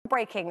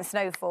breaking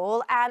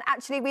snowfall, and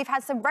actually we've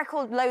had some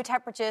record low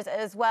temperatures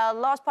as well.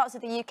 Large parts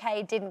of the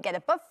UK didn't get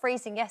above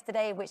freezing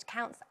yesterday, which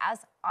counts as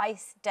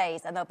ice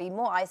days, and there'll be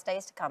more ice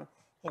days to come.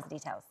 Here's the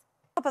details.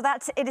 On top of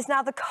that, it is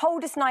now the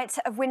coldest night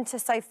of winter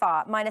so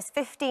far, minus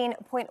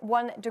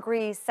 15.1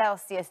 degrees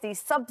Celsius.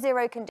 These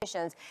sub-zero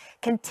conditions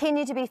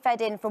continue to be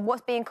fed in from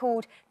what's being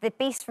called the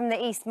Beast from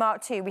the East,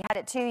 Mark II. We had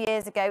it 2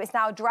 years ago. It's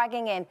now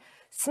dragging in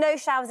snow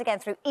showers again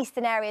through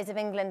eastern areas of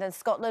England and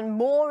Scotland,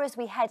 more as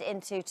we head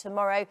into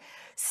tomorrow.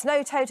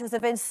 Snow totals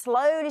have been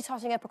slowly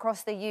totting up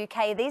across the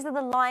UK. These are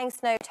the lying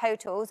snow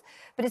totals,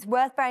 but it's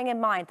worth bearing in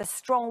mind the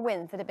strong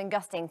winds that have been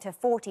gusting to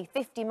 40,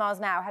 50 miles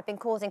an hour have been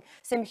causing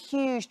some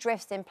huge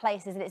drifts in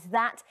places, and it's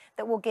that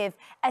will give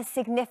a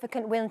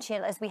significant wind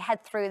chill as we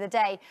head through the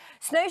day.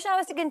 Snow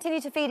showers to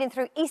continue to feed in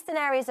through eastern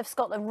areas of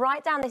Scotland,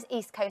 right down this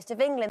east coast of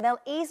England. They'll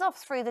ease off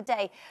through the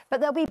day, but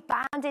they'll be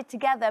banded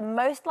together,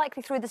 most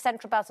likely through the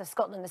central belt of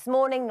Scotland this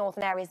morning,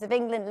 northern areas of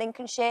England,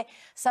 Lincolnshire,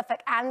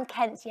 Suffolk and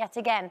Kent yet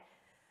again.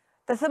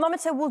 The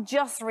thermometer will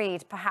just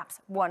read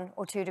perhaps 1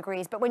 or 2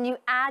 degrees, but when you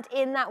add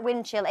in that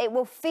wind chill, it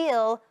will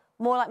feel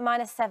more like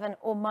 -7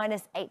 or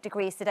 -8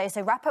 degrees today.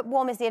 So wrap up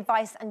warm is the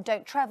advice and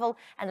don't travel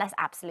unless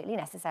absolutely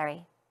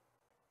necessary.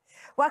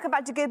 Welcome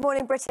back to Good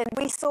Morning Britain.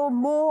 We saw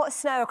more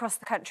snow across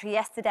the country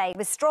yesterday.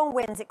 With strong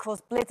winds, it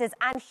caused blizzards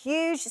and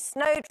huge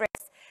snow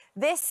drifts.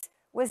 This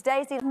was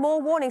Daisy.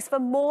 More warnings for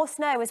more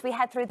snow as we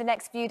head through the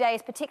next few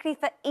days, particularly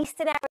for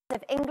eastern areas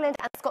of England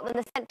and Scotland.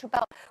 The central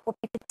belt will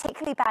be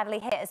particularly badly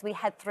hit as we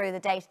head through the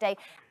day today,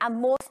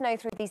 and more snow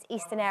through these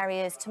eastern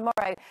areas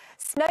tomorrow.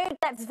 Snow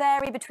depths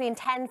vary between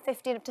 10,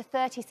 15 up to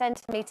 30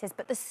 centimetres,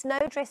 but the snow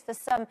drifts for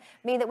some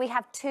mean that we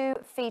have 2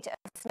 feet of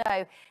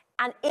snow.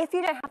 And if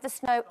you don't have the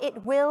snow,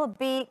 it will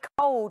be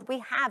cold. We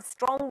have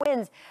strong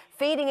winds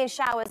feeding in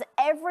showers.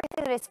 Everything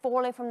that is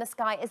falling from the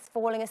sky is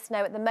falling as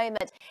snow at the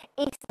moment.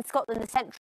 Eastern Scotland, the central